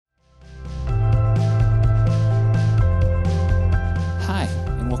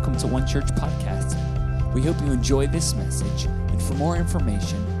It's a One Church podcast. We hope you enjoy this message, and for more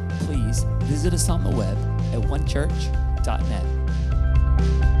information, please visit us on the web at onechurch.net.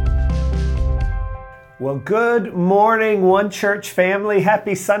 Well, good morning, One Church family.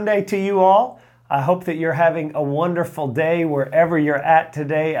 Happy Sunday to you all. I hope that you're having a wonderful day wherever you're at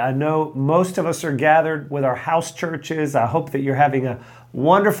today. I know most of us are gathered with our house churches. I hope that you're having a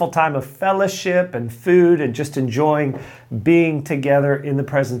wonderful time of fellowship and food and just enjoying being together in the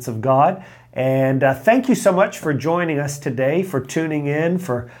presence of God. And thank you so much for joining us today, for tuning in,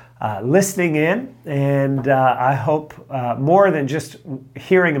 for listening in. And I hope more than just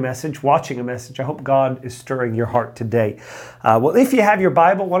hearing a message, watching a message, I hope God is stirring your heart today. Well, if you have your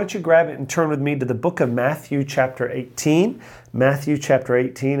Bible, why don't you grab it and turn with me to the book of Matthew chapter 18. Matthew chapter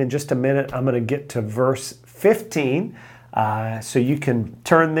 18. In just a minute, I'm going to get to verse 15. So you can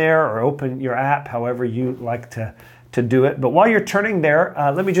turn there or open your app, however you like to do it. But while you're turning there,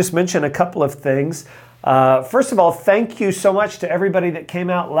 let me just mention a couple of things. First of all, thank you so much to everybody that came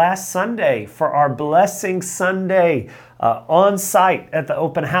out last Sunday for our Blessing Sunday on site at the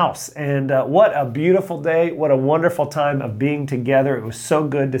open house. And what a beautiful day. What a wonderful time of being together. It was so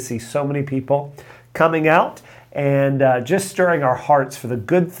good to see so many people coming out and just stirring our hearts for the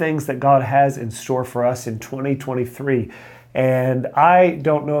good things that God has in store for us in 2023. And I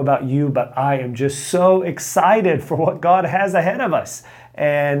don't know about you, but I am just so excited for what God has ahead of us.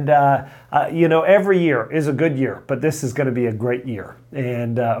 And, every year is a good year, but this is going to be a great year.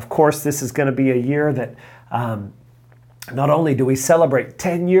 And, of course, this is going to be a year that not only do we celebrate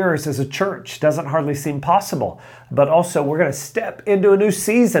 10 years as a church, doesn't hardly seem possible, but also we're going to step into a new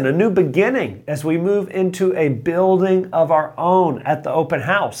season, a new beginning as we move into a building of our own at the open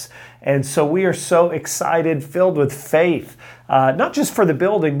house. And so we are so excited, filled with faith, not just for the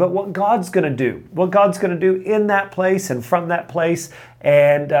building, but what God's going to do in that place and from that place.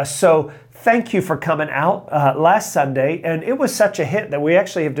 And so thank you for coming out last Sunday. And it was such a hit that we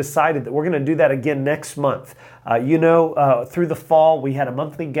actually have decided that we're going to do that again next month. Through the fall, we had a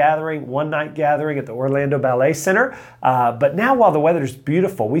monthly gathering, one-night gathering at the Orlando Ballet Center. But now while the weather's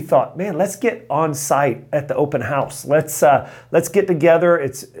beautiful, we thought, man, let's get on site at the open house. Let's get together.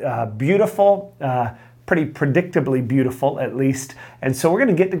 It's beautiful, pretty predictably beautiful at least. And so we're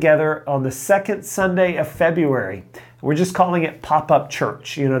going to get together on the second Sunday of February. We're just calling it Pop-Up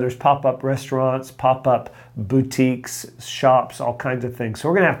Church. There's pop-up restaurants, pop-up boutiques, shops, all kinds of things. So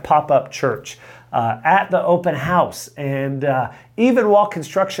we're going to have Pop-Up Church at the open house, and even while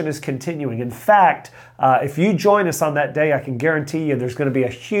construction is continuing. In fact, if you join us on that day, I can guarantee you there's going to be a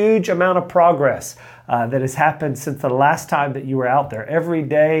huge amount of progress that has happened since the last time that you were out there. Every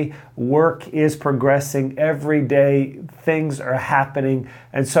day, work is progressing. Every day, things are happening.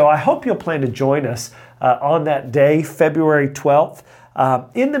 And so I hope you'll plan to join us on that day, February 12th.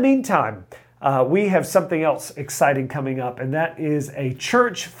 In the meantime, we have something else exciting coming up, and that is a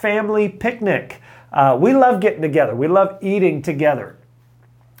church family picnic. We love getting together. We love eating together.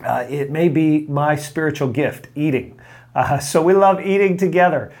 It may be my spiritual gift, eating. So we love eating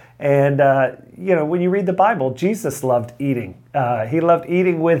together. And, when you read the Bible, Jesus loved eating. He loved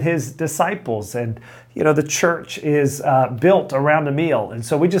eating with his disciples. And, the church is built around a meal. And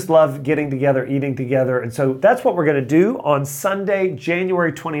so we just love getting together, eating together. And so that's what we're going to do on Sunday,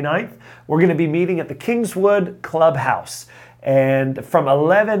 January 29th. We're going to be meeting at the Kingswood Clubhouse. And from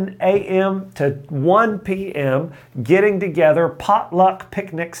 11 a.m. to 1 p.m., getting together potluck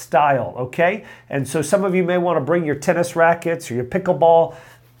picnic style, okay? And so some of you may want to bring your tennis rackets or your pickleball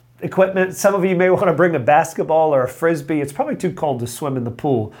equipment. Some of you may want to bring a basketball or a frisbee. It's probably too cold to swim in the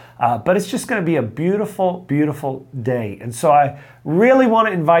pool, but it's just going to be a beautiful, beautiful day. And so I really want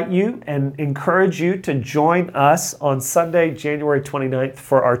to invite you and encourage you to join us on Sunday, January 29th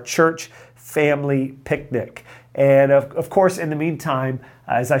for our church family picnic. And of course, in the meantime,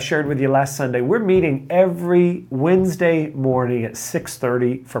 as I shared with you last Sunday, we're meeting every Wednesday morning at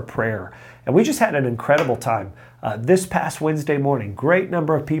 6:30 for prayer. And we just had an incredible time this past Wednesday morning. Great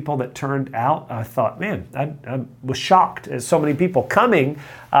number of people that turned out. I thought, man, I was shocked at so many people coming.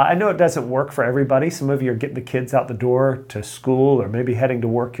 I know it doesn't work for everybody. Some of you are getting the kids out the door to school or maybe heading to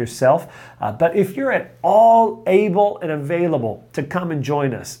work yourself. But if you're at all able and available to come and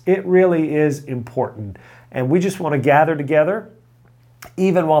join us, it really is important. And we just want to gather together.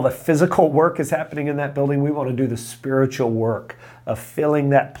 Even while the physical work is happening in that building, we want to do the spiritual work of filling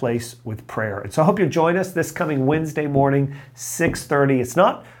that place with prayer. And so I hope you'll join us this coming Wednesday morning, 6:30. It's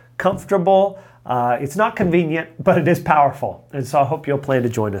not comfortable, it's not convenient, but it is powerful. And so I hope you'll plan to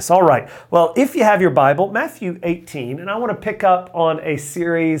join us. All right. Well, if you have your Bible, Matthew 18, and I want to pick up on a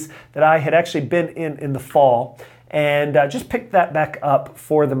series that I had actually been in the fall. and just picked that back up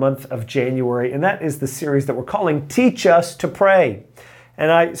for the month of January. And that is the series that we're calling Teach Us to Pray. And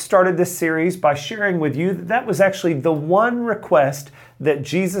I started this series by sharing with you that that was actually the one request that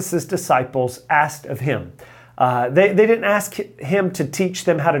Jesus' disciples asked of him. They didn't ask him to teach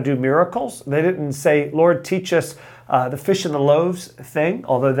them how to do miracles. They didn't say, Lord, teach us the fish and the loaves thing,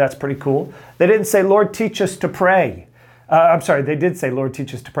 although that's pretty cool. They didn't say, Lord, teach us to pray. They did say, Lord,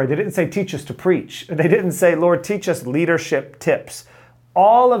 teach us to pray. They didn't say, teach us to preach. They didn't say, Lord, teach us leadership tips.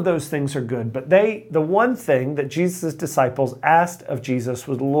 All of those things are good, but the one thing that Jesus' disciples asked of Jesus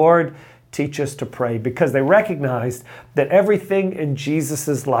was, Lord, teach us to pray, because they recognized that everything in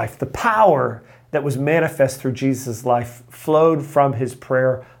Jesus' life, the power that was manifest through Jesus' life, flowed from his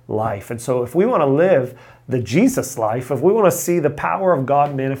prayer life. And so if we want to live the Jesus life, if we want to see the power of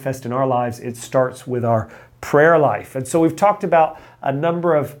God manifest in our lives, it starts with our prayer life. And so we've talked about a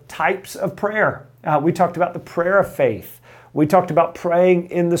number of types of prayer. We talked about the prayer of faith. We talked about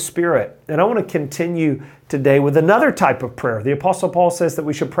praying in the Spirit. And I want to continue today with another type of prayer. The Apostle Paul says that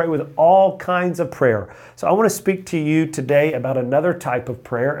we should pray with all kinds of prayer. So I want to speak to you today about another type of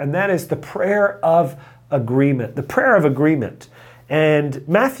prayer, and that is the prayer of agreement. The prayer of agreement. And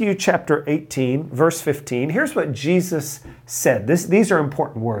Matthew chapter 18, verse 15, here's what Jesus said. These are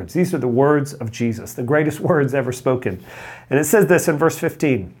important words. These are the words of Jesus, the greatest words ever spoken. And it says this in verse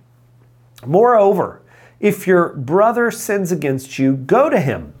 15, moreover, if your brother sins against you, go to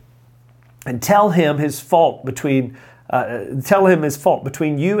him and tell him his fault between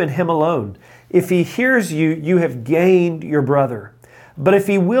you and him alone. If he hears you, you have gained your brother. But if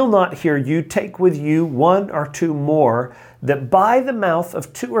he will not hear you, take with you one or two more, that by the mouth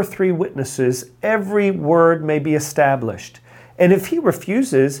of two or three witnesses every word may be established. And if he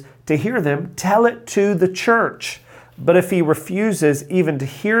refuses to hear them, tell it to the church. But if he refuses even to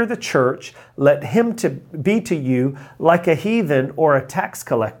hear the church, let him be to you like a heathen or a tax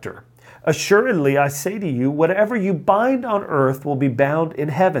collector. Assuredly, I say to you, whatever you bind on earth will be bound in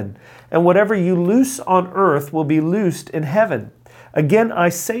heaven, and whatever you loose on earth will be loosed in heaven. Again, I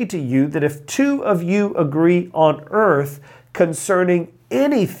say to you that if two of you agree on earth concerning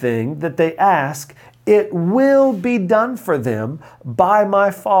anything that they ask, it will be done for them by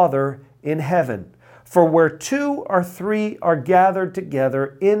my Father in heaven. For where two or three are gathered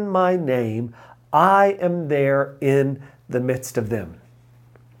together in my name, I am there in the midst of them.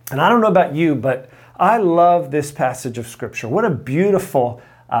 And I don't know about you, but I love this passage of Scripture. What a beautiful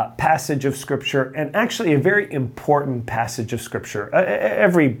passage of Scripture, and actually a very important passage of Scripture.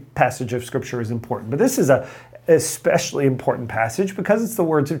 Every passage of Scripture is important, but this is a especially important passage because it's the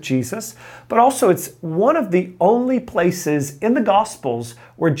words of Jesus, but also it's one of the only places in the Gospels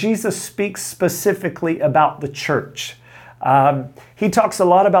where Jesus speaks specifically about the church. He talks a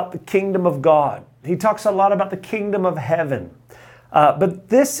lot about the kingdom of God. He talks a lot about the kingdom of heaven. But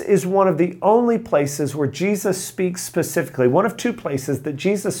this is one of the only places where Jesus speaks specifically, one of two places that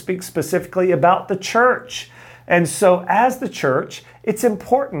Jesus speaks specifically about the church. And so as the church, it's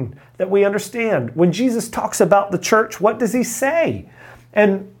important that we understand when Jesus talks about the church, what does he say?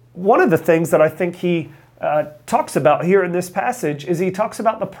 And one of the things that I think he talks about here in this passage is he talks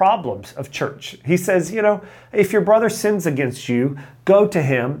about the problems of church. He says, if your brother sins against you, go to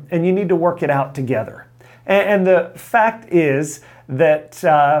him and you need to work it out together. And the fact is that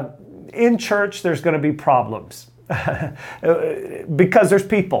in church, there's going to be problems because there's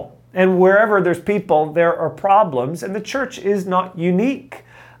people. And wherever there's people, there are problems. And the church is not unique.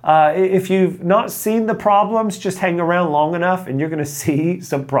 If you've not seen the problems, just hang around long enough and you're going to see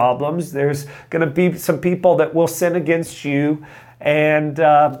some problems. There's going to be some people that will sin against you. And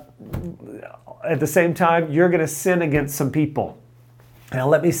at the same time, you're going to sin against some people. Now,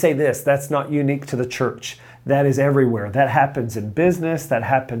 let me say this. That's not unique to the church. That is everywhere. That happens in business. That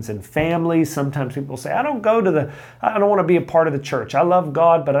happens in families. Sometimes people say, I don't want to be a part of the church. I love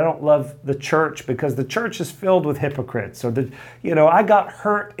God, but I don't love the church because the church is filled with hypocrites. Or I got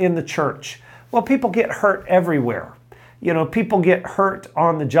hurt in the church. Well, people get hurt everywhere. People get hurt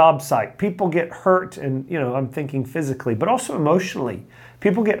on the job site. People get hurt, and I'm thinking physically, but also emotionally.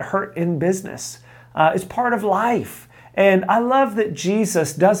 People get hurt in business. It's part of life. And I love that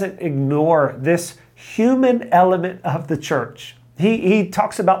Jesus doesn't ignore this human element of the church. He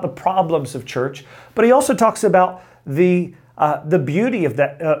talks about the problems of church, but he also talks about the beauty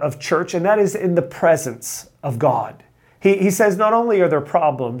of church, and that is in the presence of God. He says not only are there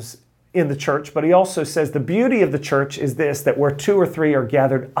problems in the church, but he also says the beauty of the church is this, that where two or three are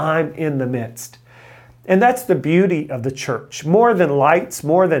gathered, I'm in the midst. And that's the beauty of the church. More than lights,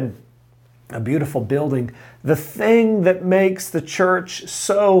 more than a beautiful building, the thing that makes the church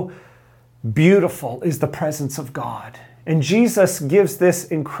so beautiful is the presence of God. And Jesus gives this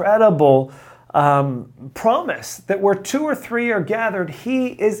incredible promise that where 2 or 3 are gathered, He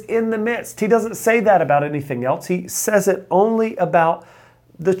is in the midst. He doesn't say that about anything else. He says it only about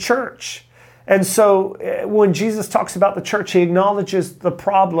the church. And so when Jesus talks about the church, He acknowledges the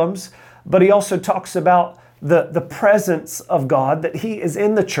problems, but He also talks about the presence of God, that He is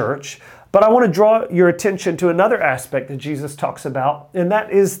in the church. But I want to draw your attention to another aspect that Jesus talks about, and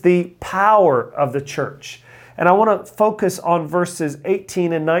that is the power of the church. And I want to focus on verses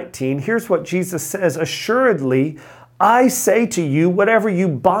 18 and 19. Here's what Jesus says: "Assuredly, I say to you, whatever you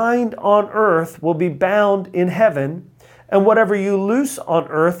bind on earth will be bound in heaven, and whatever you loose on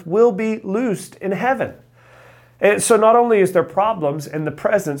earth will be loosed in heaven." And so not only is there problems in the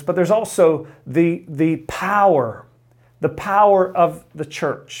presence, but there's also the power of the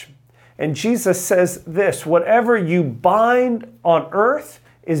church. And Jesus says this: whatever you bind on earth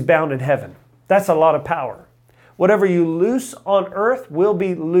is bound in heaven. That's a lot of power. Whatever you loose on earth will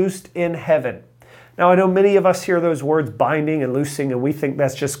be loosed in heaven. Now, I know many of us hear those words binding and loosing, and we think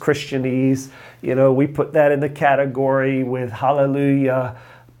that's just Christianese. You know, we put that in the category with hallelujah,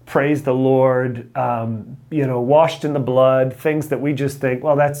 praise the Lord, washed in the blood, things that we just think,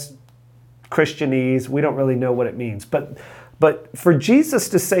 well, that's Christianese. We don't really know what it means. But for Jesus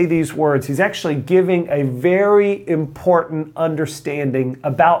to say these words, He's actually giving a very important understanding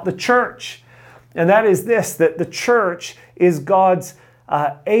about the church. And that is this, that the church is God's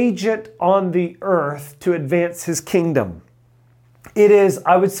agent on the earth to advance His kingdom. It is,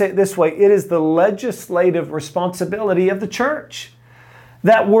 I would say it this way, it is the legislative responsibility of the church.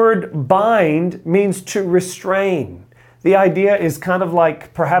 That word bind means to restrain. The idea is kind of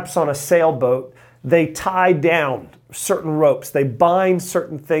like perhaps on a sailboat, they tie down certain ropes, they bind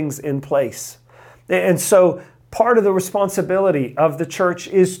certain things in place. And so part of the responsibility of the church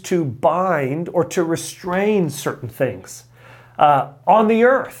is to bind or to restrain certain things on the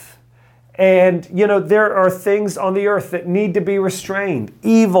earth. And, there are things on the earth that need to be restrained.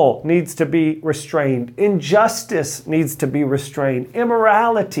 Evil needs to be restrained. Injustice needs to be restrained.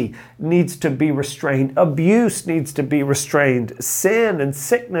 Immorality needs to be restrained. Abuse needs to be restrained. Sin and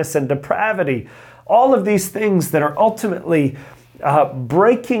sickness and depravity. All of these things that are ultimately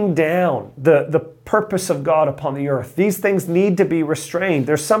breaking down the purpose of God upon the earth. These things need to be restrained.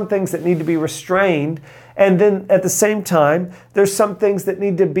 There's some things that need to be restrained. And then at the same time, there's some things that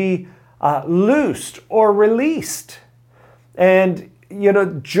need to be loosed or released. And,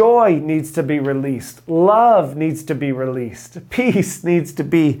 joy needs to be released. Love needs to be released. Peace needs to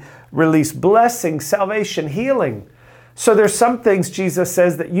be released. Blessing, salvation, healing. So there's some things Jesus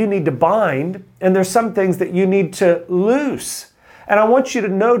says that you need to bind, and there's some things that you need to loose. And I want you to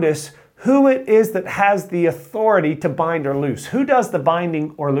notice who it is that has the authority to bind or loose. Who does the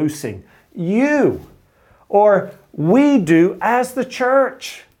binding or loosing? You, or we do as the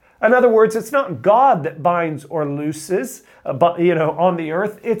church. In other words, it's not God that binds or looses, on the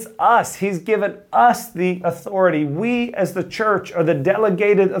earth. It's us. He's given us the authority. We as the church are the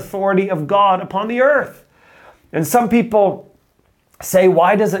delegated authority of God upon the earth. And some people say,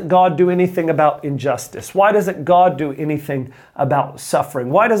 why doesn't God do anything about injustice? Why doesn't God do anything about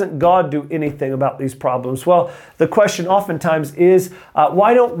suffering? Why doesn't God do anything about these problems? Well, the question oftentimes is,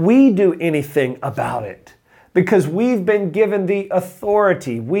 why don't we do anything about it? Because we've been given the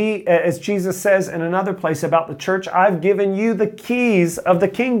authority. We, as Jesus says in another place about the church, I've given you the keys of the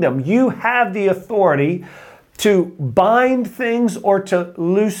kingdom. You have the authority to bind things or to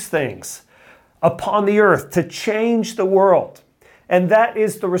loose things upon the earth, to change the world. And that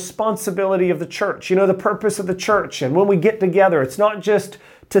is the responsibility of the church. The purpose of the church. And when we get together, it's not just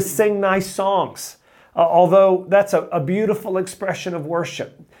to sing nice songs, although that's a beautiful expression of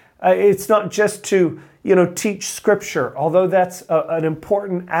worship. It's not just to, teach scripture, although that's an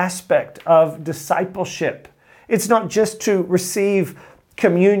important aspect of discipleship. It's not just to receive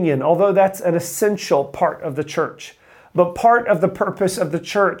communion, although that's an essential part of the church. But part of the purpose of the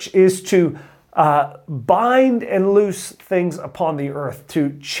church is to bind and loose things upon the earth,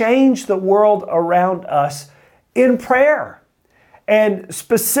 to change the world around us in prayer, and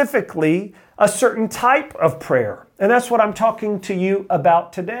specifically a certain type of prayer. And that's what I'm talking to you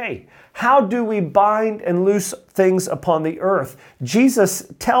about today. How do we bind and loose things upon the earth? Jesus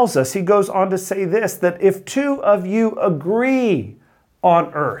tells us, He goes on to say this, that if 2 of you agree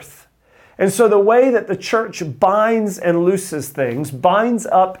on earth. And so the way that the church binds and looses things, binds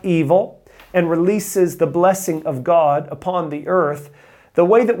up evil and releases the blessing of God upon the earth, the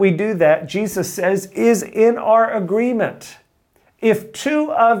way that we do that, Jesus says, is in our agreement. If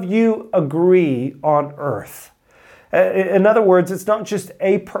 2 of you agree on earth. In other words, it's not just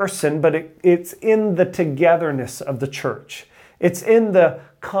a person, but it's in the togetherness of the church. It's in the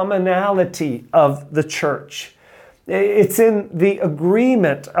commonality of the church. It's in the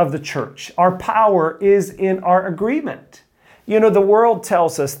agreement of the church. Our power is in our agreement. You know, the world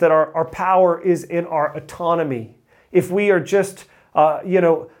tells us that our power is in our autonomy. If we are just,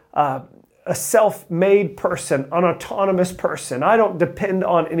 a self-made person, an autonomous person, I don't depend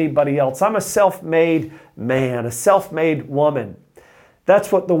on anybody else. I'm a self-made man, a self-made woman.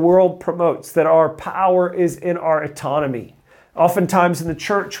 That's what the world promotes, that our power is in our autonomy. Oftentimes in the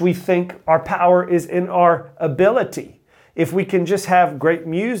church, we think our power is in our ability. If we can just have great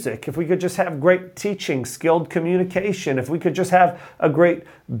music, if we could just have great teaching, skilled communication, if we could just have a great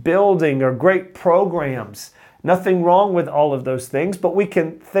building or great programs, nothing wrong with all of those things, but we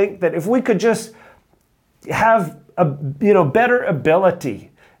can think that if we could just have a better ability,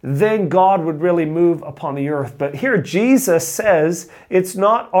 then God would really move upon the earth. But here Jesus says it's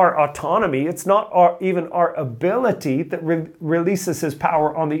not our autonomy, it's not even our ability that releases his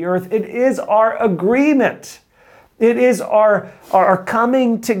power on the earth. It is our agreement. It is our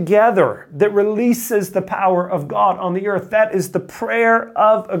coming together that releases the power of God on the earth. That is the prayer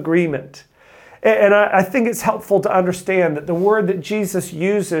of agreement. And I think it's helpful to understand that the word that Jesus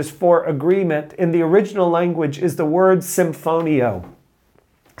uses for agreement in the original language is the word symphonio.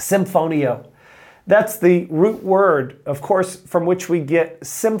 Symphonio. That's the root word, of course, from which we get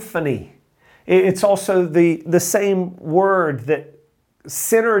symphony. It's also the same word that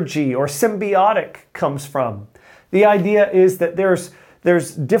synergy or symbiotic comes from. The idea is that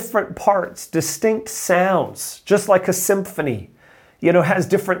there's different parts, distinct sounds, just like a symphony, has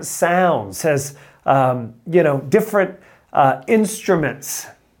different sounds, has, different instruments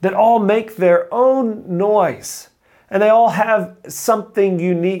that all make their own noise. And they all have something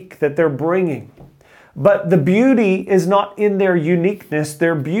unique that they're bringing. But the beauty is not in their uniqueness.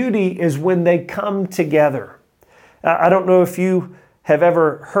 Their beauty is when they come together. I don't know if you have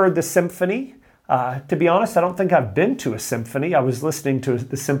ever heard the symphony. To be honest, I don't think I've been to a symphony. I was listening to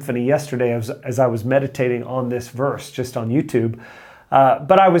the symphony yesterday as I was meditating on this verse just on YouTube.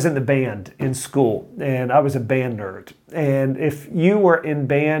 But I was in the band in school, and I was a band nerd. And if you were in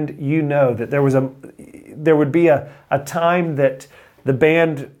band, you know that there would be a time that the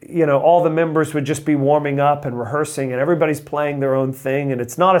band, all the members would just be warming up and rehearsing, and everybody's playing their own thing. And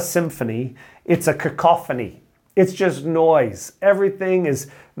it's not a symphony, it's a cacophony. It's just noise. Everything is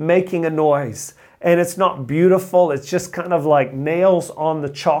making a noise. And it's not beautiful, it's just kind of like nails on the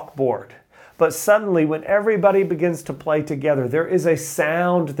chalkboard. But suddenly, when everybody begins to play together, there is a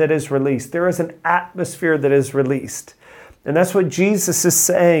sound that is released. There is an atmosphere that is released. And that's what Jesus is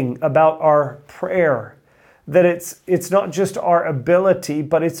saying about our prayer. That it's not just our ability,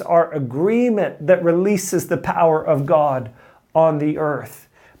 but it's our agreement that releases the power of God on the earth.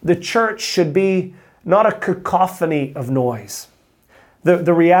 The church should be not a cacophony of noise.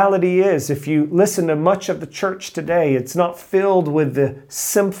 The reality is, if you listen to much of the church today, it's not filled with the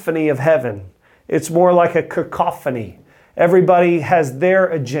symphony of heaven. It's more like a cacophony. Everybody has their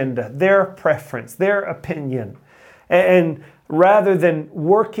agenda, their preference, their opinion. And rather than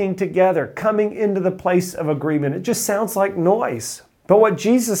working together, coming into the place of agreement, it just sounds like noise. But what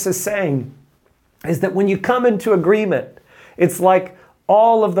Jesus is saying is that when you come into agreement, it's like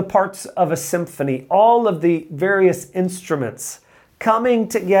all of the parts of a symphony, all of the various instruments coming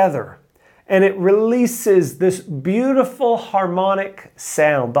together, and it releases this beautiful harmonic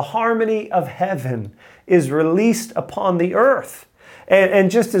sound. The harmony of heaven is released upon the earth. And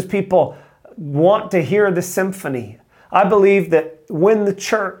just as people want to hear the symphony, I believe that when the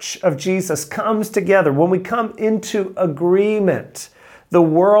church of Jesus comes together, when we come into agreement, the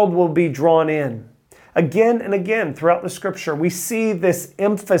world will be drawn in. Again and again throughout the scripture, we see this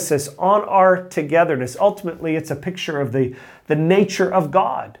emphasis on our togetherness. Ultimately, it's a picture of the nature of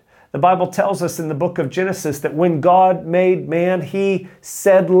God. The Bible tells us in the book of Genesis that when God made man, he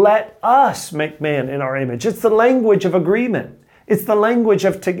said, "Let us make man in our image." It's the language of agreement. It's the language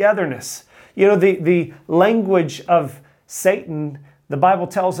of togetherness. The language of Satan, the Bible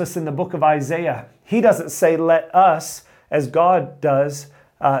tells us in the book of Isaiah, he doesn't say, "Let us," as God does.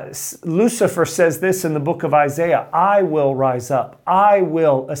 Lucifer says this in the book of Isaiah, "I will rise up, I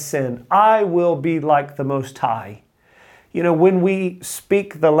will ascend, I will be like the Most High." When we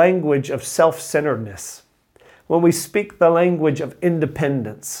speak the language of self-centeredness, when we speak the language of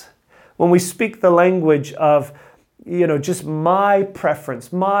independence, when we speak the language of, just my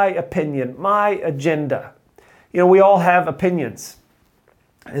preference, my opinion, my agenda. We all have opinions.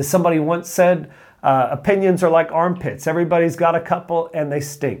 As somebody once said, opinions are like armpits. Everybody's got a couple and they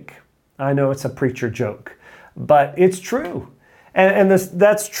stink. I know it's a preacher joke. but it's true. And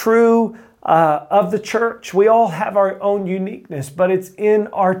that's true of the church. We all have our own uniqueness, but it's in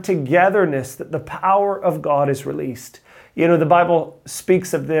our togetherness that the power of God is released. You know, the Bible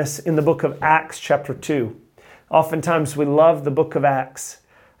speaks of this in the book of Acts chapter 2. Oftentimes we love the book of Acts.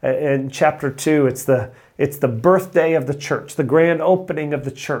 In chapter 2, it's the birthday of the church, the grand opening of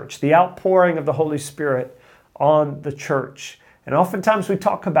the church, the outpouring of the Holy Spirit on the church. And oftentimes we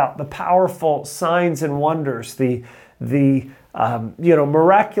talk about the powerful signs and wonders, the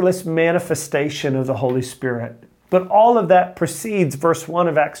miraculous manifestation of the Holy Spirit. But all of that precedes verse 1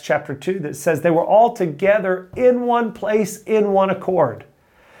 of Acts chapter 2 that says they were all together in one place, in one accord.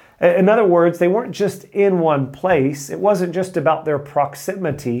 In other words, they weren't just in one place. It wasn't just about their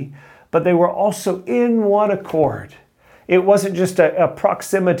proximity, but they were also in one accord. It wasn't just a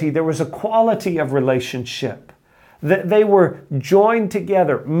proximity. There was a quality of relationship. They were joined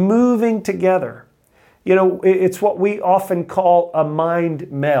together, moving together. You know, it's what we often call a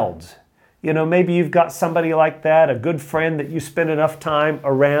mind meld. You know, maybe you've got somebody like that, a good friend that you spend enough time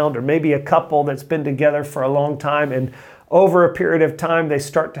around, or maybe a couple that's been together for a long time, and over a period of time, they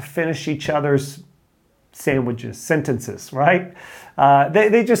start to finish each other's sentences, right?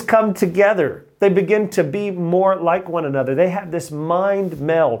 They just come together. They begin to be more like one another. They have this mind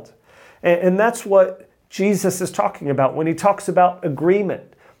meld. And that's what Jesus is talking about when he talks about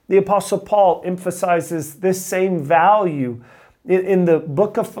agreement. The Apostle Paul emphasizes this same value in the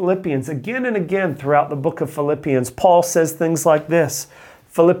book of Philippians. Again and again throughout the book of Philippians, Paul says things like this.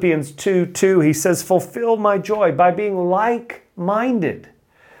 Philippians 2:2, he says, fulfill my joy by being like-minded.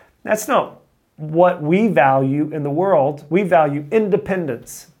 That's not what we value in the world. We value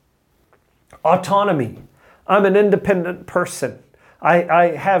independence, autonomy. I'm an independent person.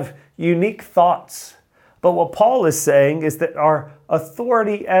 I have unique thoughts. But what Paul is saying is that our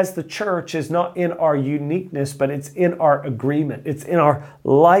authority as the church is not in our uniqueness, but it's in our agreement. It's in our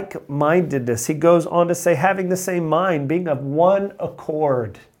like-mindedness. He goes on to say, having the same mind, being of one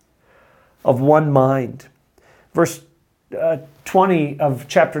accord, of one mind. Verse 20 of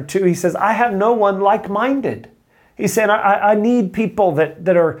chapter 2, he says, I have no one like-minded. He said, I need people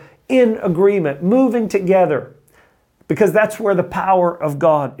that are in agreement, moving together, because that's where the power of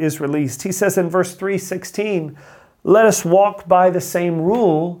God is released. He says in verse 3:16, let us walk by the same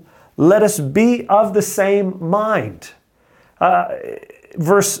rule. Let us be of the same mind.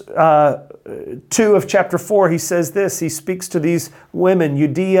 Verse 2 of chapter 4, he says this. He speaks to these women,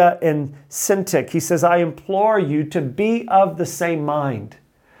 Euodia and Syntyche. He says, I implore you to be of the same mind.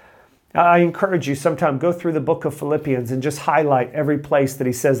 I encourage you sometime go through the book of Philippians and just highlight every place that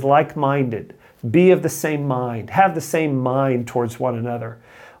he says like-minded. Be of the same mind. Have the same mind towards one another.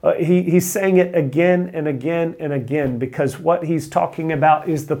 He's saying it again and again and again because what he's talking about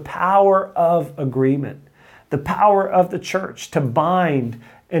is the power of agreement, the power of the church to bind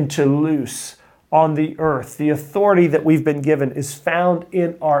and to loose on the earth. The authority that we've been given is found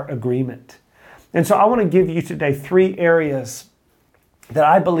in our agreement. And so I want to give you today 3 areas that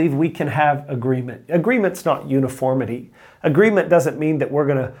I believe we can have agreement. Agreement's not uniformity. Agreement doesn't mean that we're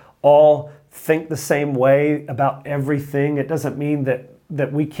going to all think the same way about everything. It doesn't mean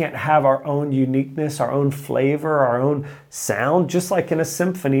that we can't have our own uniqueness, our own flavor, our own sound. Just like in a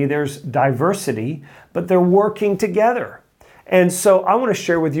symphony, there's diversity, but they're working together. And so I want to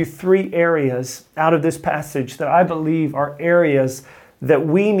share with you 3 areas out of this passage that I believe are areas that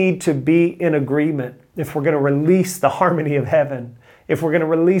we need to be in agreement if we're going to release the harmony of heaven, if we're going to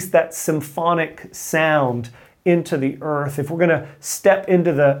release that symphonic sound into the earth, if we're going to step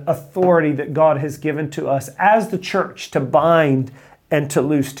into the authority that God has given to us as the church to bind and to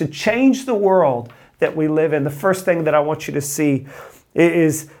loose, to change the world that we live in. The first thing that I want you to see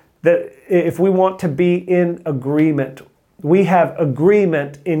is that if we want to be in agreement, we have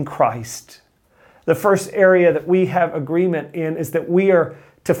agreement in Christ. The first area that we have agreement in is that we are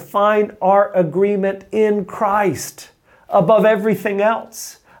to find our agreement in Christ above everything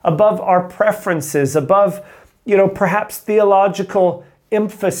else, above our preferences, above perhaps theological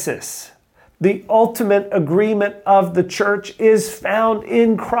emphasis. The ultimate agreement of the church is found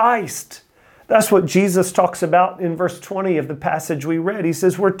in Christ. That's what Jesus talks about in verse 20 of the passage we read. He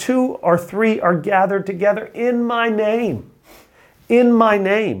says, where 2 or 3 are gathered together in my name,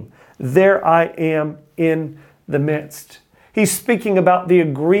 there I am in the midst. He's speaking about the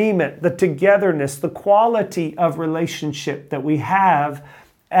agreement, the togetherness, the quality of relationship that we have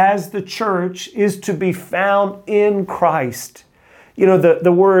as the church is to be found in Christ. You know,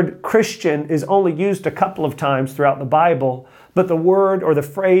 the word Christian is only used a couple of times throughout the Bible, but the word or the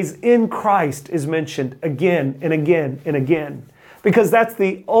phrase in Christ is mentioned again and again and again. because that's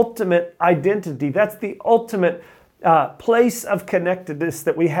the ultimate identity. That's the ultimate place of connectedness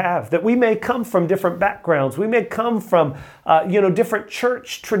that we have, that we may come from different backgrounds. We may come from, different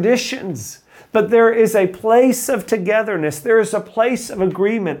church traditions, but there is a place of togetherness. There is a place of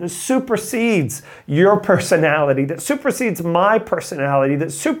agreement that supersedes your personality, that supersedes my personality,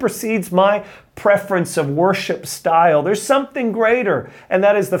 that supersedes my preference of worship style. There's something greater, and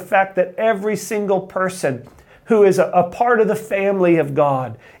that is the fact that every single person who is a part of the family of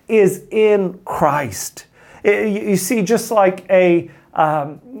God is in Christ. You see, just like a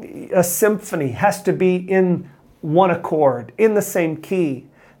symphony has to be in one accord, in the same key,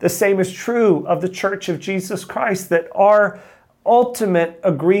 the same is true of the Church of Jesus Christ, that our ultimate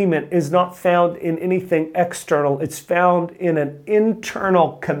agreement is not found in anything external. It's found in an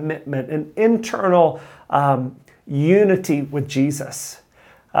internal commitment, an internal unity with Jesus.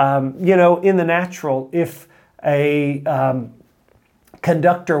 In the natural, if a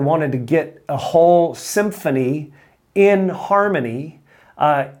conductor wanted to get a whole symphony in harmony,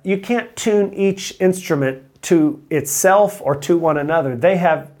 you can't tune each instrument to itself or to one another. They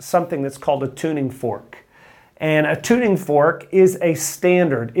have something that's called a tuning fork. And a tuning fork is a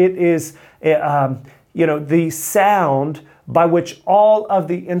standard. It is, the sound by which all of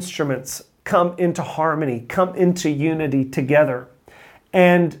the instruments come into harmony, come into unity together.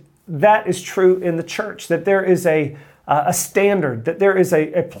 And that is true in the church, that there is a standard, that there is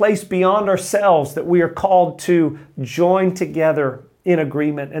a place beyond ourselves that we are called to join together in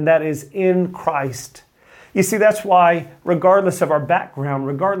agreement, and that is in Christ. You see, that's why, regardless of our background,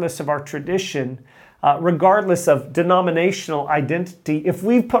 regardless of our tradition, regardless of denominational identity, if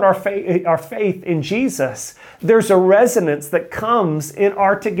we put our faith in Jesus, there's a resonance that comes in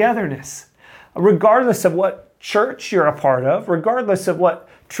our togetherness. Regardless of what church you're a part of, regardless of what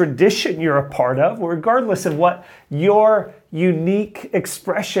tradition you're a part of, regardless of what your unique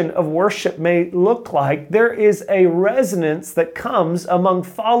expression of worship may look like, there is a resonance that comes among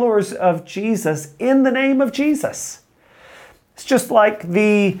followers of Jesus in the name of Jesus. It's just like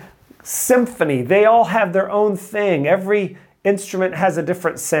the symphony. They all have their own thing. Every instrument has a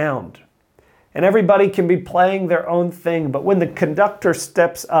different sound. And everybody can be playing their own thing. But when the conductor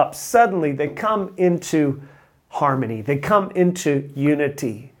steps up, suddenly they come into harmony. They come into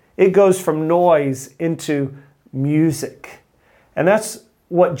unity. It goes from noise into music. And that's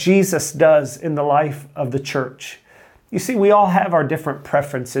what Jesus does in the life of the church. You see, we all have our different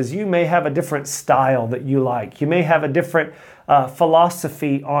preferences. You may have a different style that you like. You may have a different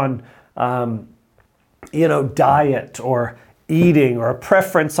philosophy on, diet or eating, or a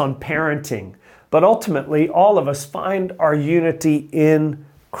preference on parenting. But ultimately, all of us find our unity in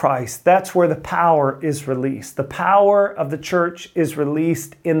Christ. That's where the power is released. The power of the church is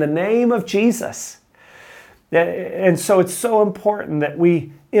released in the name of Jesus. And so it's so important that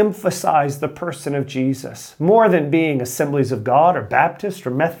we emphasize the person of Jesus, more than being Assemblies of God or Baptist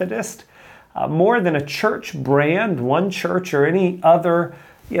or Methodist, more than a church brand, one church or any other,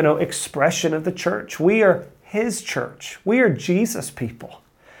 expression of the church. We are His church. We are Jesus people.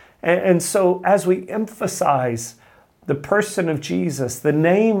 And so as we emphasize the person of Jesus, the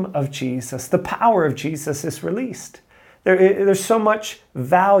name of Jesus, the power of Jesus is released. There's so much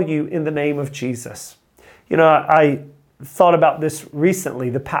value in the name of Jesus. I thought about this recently,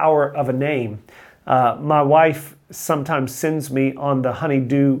 the power of a name. My wife sometimes sends me on the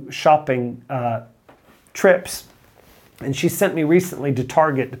honey-do shopping trips, and she sent me recently to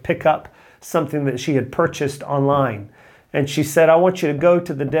Target to pick up something that she had purchased online. And she said, I want you to go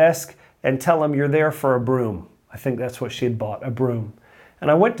to the desk and tell them you're there for a broom. I think that's what she had bought, a broom.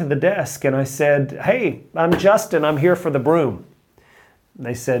 And I went to the desk and I said, hey, I'm Justin, I'm here for the broom. And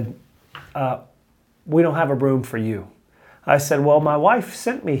they said, we don't have a broom for you. I said, well, my wife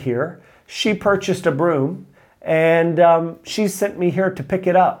sent me here. She purchased a broom and she sent me here to pick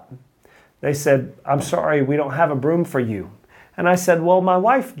it up. They said, I'm sorry, we don't have a broom for you. And I said, well, my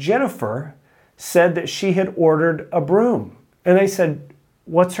wife, Jennifer, said that she had ordered a broom. And they said,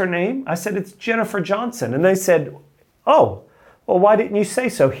 what's her name? I said, it's Jennifer Johnson. And they said, oh, well, why didn't you say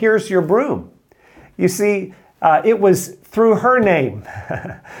so? Here's your broom. You see, it was through her name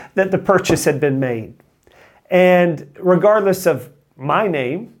that the purchase had been made. And regardless of my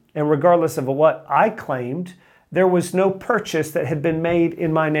name and regardless of what I claimed, there was no purchase that had been made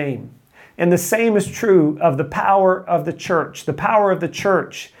in my name. And the same is true of the power of the church. The power of the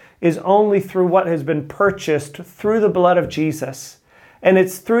church is only through what has been purchased through the blood of Jesus. And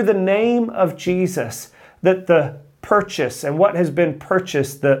it's through the name of Jesus that the purchase and what has been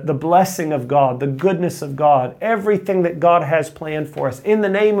purchased, the blessing of God, the goodness of God, everything that God has planned for us, in the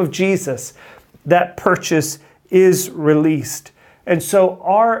name of Jesus, that purchase is released. And so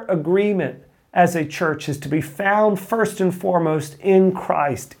our agreement as a church is to be found first and foremost in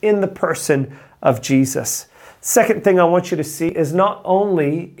Christ, in the person of Jesus. Second thing I want you to see is not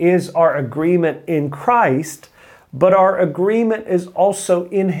only is our agreement in Christ, but our agreement is also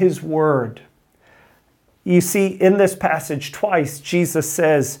in His Word. You see, in this passage twice, Jesus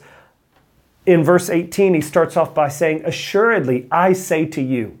says, in verse 18, he starts off by saying, assuredly, I say to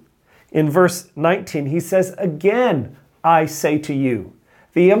you. In verse 19, he says, again, I say to you.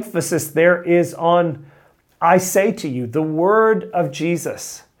 The emphasis there is on, I say to you, the word of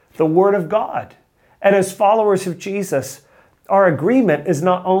Jesus, the word of God. And as followers of Jesus, our agreement is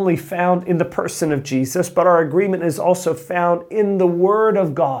not only found in the person of Jesus, but our agreement is also found in the word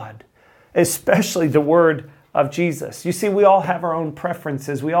of God, especially the word of Jesus. You see, we all have our own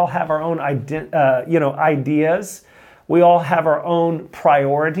preferences. We all have our own ideas. We all have our own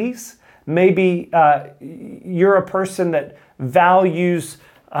priorities. Maybe you're a person that values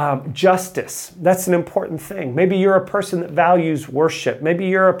justice. That's an important thing. Maybe you're a person that values worship. Maybe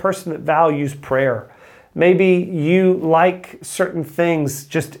you're a person that values prayer. Maybe you like certain things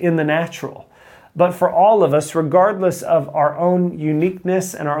just in the natural. But for all of us, regardless of our own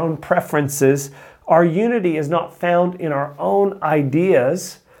uniqueness and our own preferences, our unity is not found in our own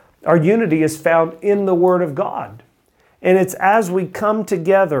ideas. Our unity is found in the Word of God. And it's as we come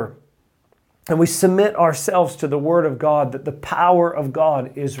together and we submit ourselves to the Word of God that the power of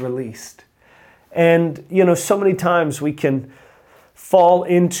God is released. And, so many times we can fall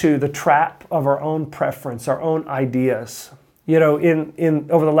into the trap of our own preference, our own ideas. In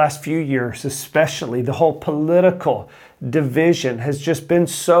over the last few years, especially, the whole political division has just been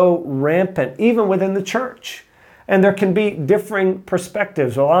so rampant, even within the church. And there can be differing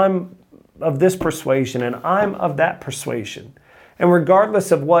perspectives. Well, I'm of this persuasion and I'm of that persuasion. And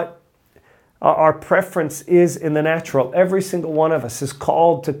regardless of what our preference is in the natural, every single one of us is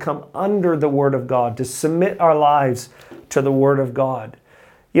called to come under the Word of God, to submit our lives to the Word of God.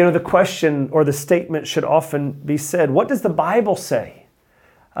 The question or the statement should often be said, what does the Bible say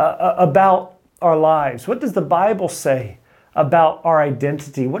about our lives? What does the Bible say about our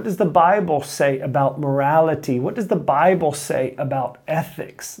identity? What does the Bible say about morality? What does the Bible say about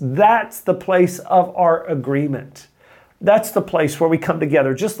ethics? That's the place of our agreement. That's the place where we come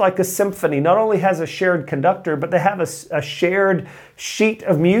together. Just like a symphony not only has a shared conductor, but they have a shared sheet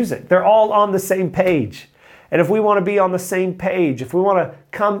of music. They're all on the same page. And if we want to be on the same page, if we want to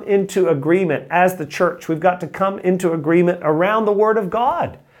come into agreement as the church, we've got to come into agreement around the Word of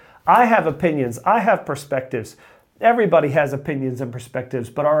God. I have opinions. I have perspectives. Everybody has opinions and perspectives,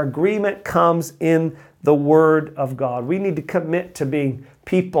 but our agreement comes in the Word of God. We need to commit to being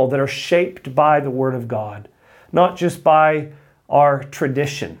people that are shaped by the Word of God, not just by our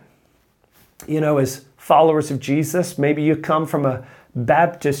tradition. As followers of Jesus, maybe you come from a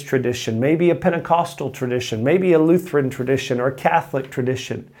Baptist tradition, maybe a Pentecostal tradition, maybe a Lutheran tradition or a Catholic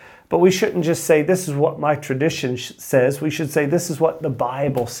tradition. But we shouldn't just say, this is what my tradition says. We should say, this is what the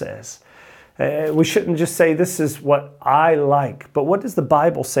Bible says. We shouldn't just say, this is what I like. But what does the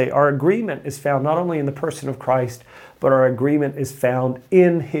Bible say? Our agreement is found not only in the person of Christ, but our agreement is found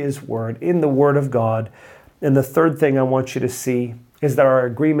in His Word, in the Word of God. And the third thing I want you to see is that our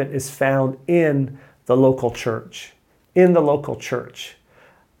agreement is found in the local church. In the local church.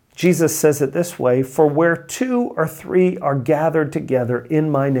 Jesus says it this way, for where 2 or 3 are gathered together in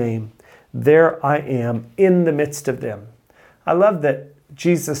my name, there I am in the midst of them. I love that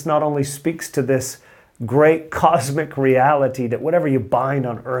Jesus not only speaks to this great cosmic reality that whatever you bind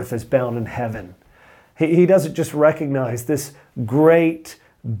on earth is bound in heaven. He doesn't just recognize this great,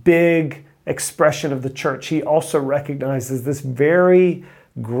 big expression of the church. He also recognizes this very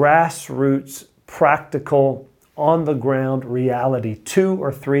grassroots, practical, on-the-ground reality. 2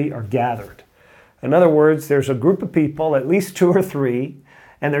 or 3 are gathered. In other words, there's a group of people, at least 2 or 3,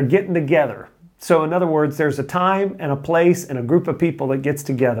 and they're getting together. So in other words, there's a time and a place and a group of people that gets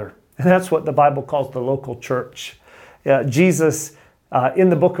together. And that's what the Bible calls the local church. Jesus, in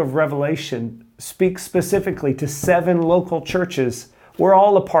the book of Revelation, speaks specifically to 7 local churches. We're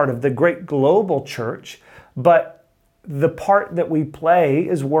all a part of the great global church, but the part that we play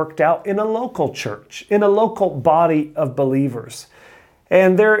is worked out in a local church, in a local body of believers.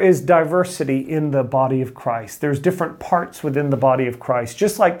 And there is diversity in the body of Christ. There's different parts within the body of Christ,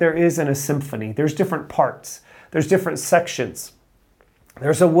 just like there is in a symphony. There's different parts. There's different sections.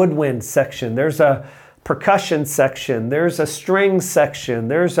 There's a woodwind section. There's a percussion section. There's a string section.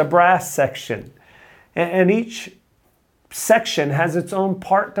 There's a brass section. And each section has its own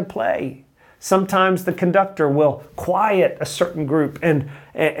part to play. Sometimes the conductor will quiet a certain group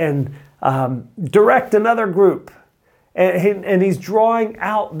and direct another group. And he's drawing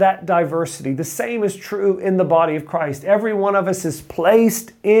out that diversity. The same is true in the body of Christ. Every one of us is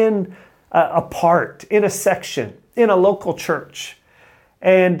placed in a part, in a section, in a local church.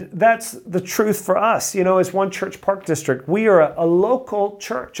 And that's the truth for us. As One Church Park District, we are a local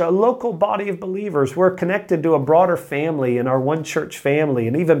church, a local body of believers. We're connected to a broader family in our One Church family,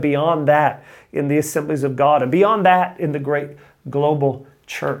 and even beyond that in the Assemblies of God, and beyond that in the great global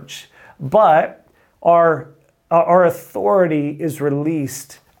church. But our authority is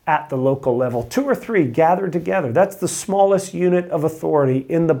released at the local level. 2 or 3 gathered together. That's the smallest unit of authority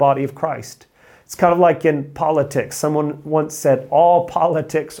in the body of Christ. It's kind of like in politics. Someone once said, all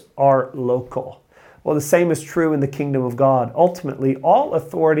politics are local. Well, the same is true in the kingdom of God. Ultimately, all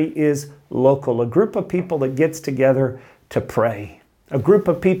authority is local. A group of people that gets together to pray. A group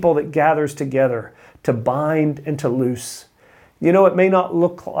of people that gathers together to bind and to loose. It may not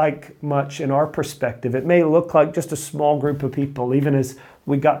look like much in our perspective. It may look like just a small group of people, even as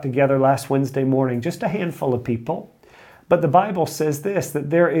we got together last Wednesday morning, just a handful of people. But the Bible says this, that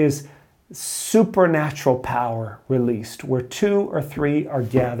there is supernatural power released where 2 or 3 are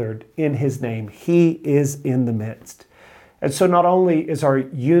gathered in His name. He is in the midst. And so not only is our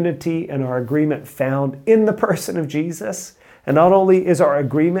unity and our agreement found in the person of Jesus, and not only is our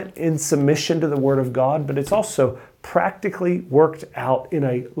agreement in submission to the Word of God, but it's also practically worked out in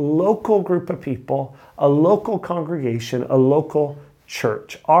a local group of people, a local congregation, a local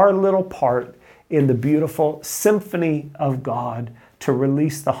church. Our little part in the beautiful symphony of God to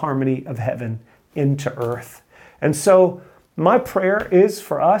release the harmony of heaven into earth. And so my prayer is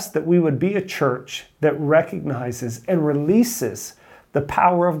for us that we would be a church that recognizes and releases the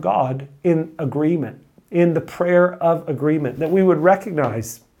power of God in agreement, in the prayer of agreement, that we would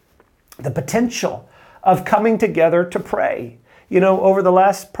recognize the potential of coming together to pray. Over the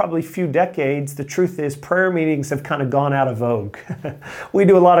last probably few decades, the truth is prayer meetings have kind of gone out of vogue. We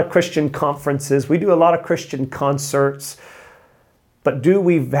do a lot of Christian conferences. We do a lot of Christian concerts. But do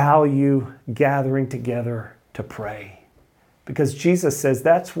we value gathering together to pray? Because Jesus says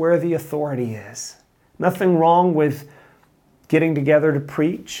that's where the authority is. Nothing wrong with getting together to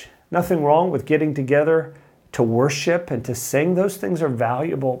preach. Nothing wrong with getting together to worship and to sing. Those things are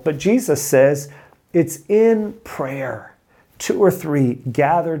valuable. But Jesus says it's in prayer. 2 or 3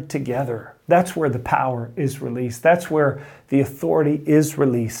 gathered together. That's where the power is released. That's where the authority is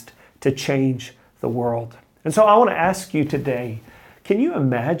released to change the world. And so I want to ask you today, can you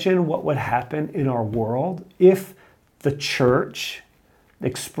imagine what would happen in our world if the church,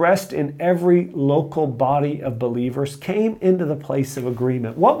 expressed in every local body of believers, came into the place of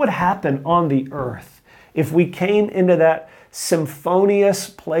agreement? What would happen on the earth if we came into that symphonious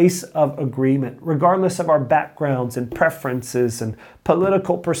place of agreement, regardless of our backgrounds and preferences and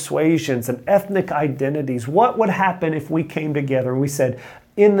political persuasions and ethnic identities? What would happen if we came together and we said,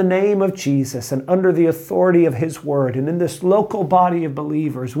 in the name of Jesus and under the authority of His Word and in this local body of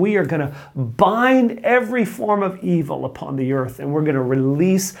believers, we are going to bind every form of evil upon the earth and we're going to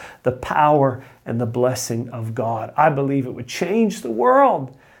release the power and the blessing of God? I believe it would change the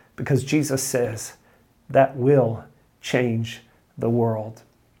world because Jesus says that will change the world.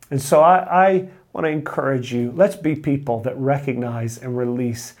 And so I want to encourage you, let's be people that recognize and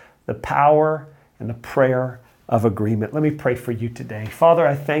release the power and the prayer of agreement. Let me pray for you today. Father,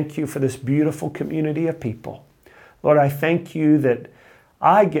 I thank you for this beautiful community of people. Lord, I thank you that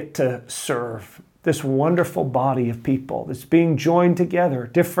I get to serve this wonderful body of people that's being joined together,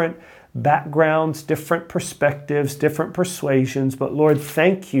 different backgrounds, different perspectives, different persuasions. But Lord,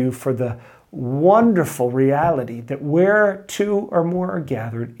 thank you for the wonderful reality that where 2 or more are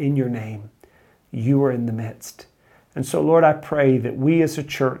gathered in your name, you are in the midst. And so, Lord, I pray that we as a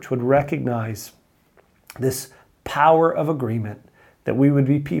church would recognize this power of agreement, that we would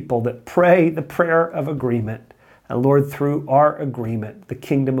be people that pray the prayer of agreement. And Lord, through our agreement, the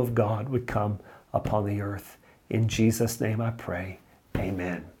kingdom of God would come upon the earth. In Jesus' name I pray.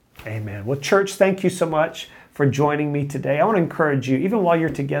 Amen. Amen. Well, church, thank you so much for joining me today. I want to encourage you, even while you're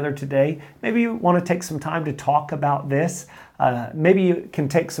together today, maybe you want to take some time to talk about this. Maybe you can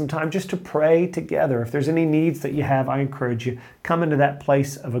take some time just to pray together. If there's any needs that you have, I encourage you, come into that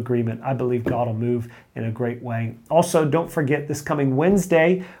place of agreement. I believe God will move in a great way. Also, don't forget this coming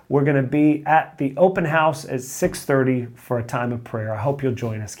Wednesday, we're going to be at the open house at 6:30 for a time of prayer. I hope you'll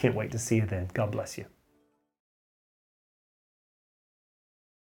join us. Can't wait to see you then. God bless you.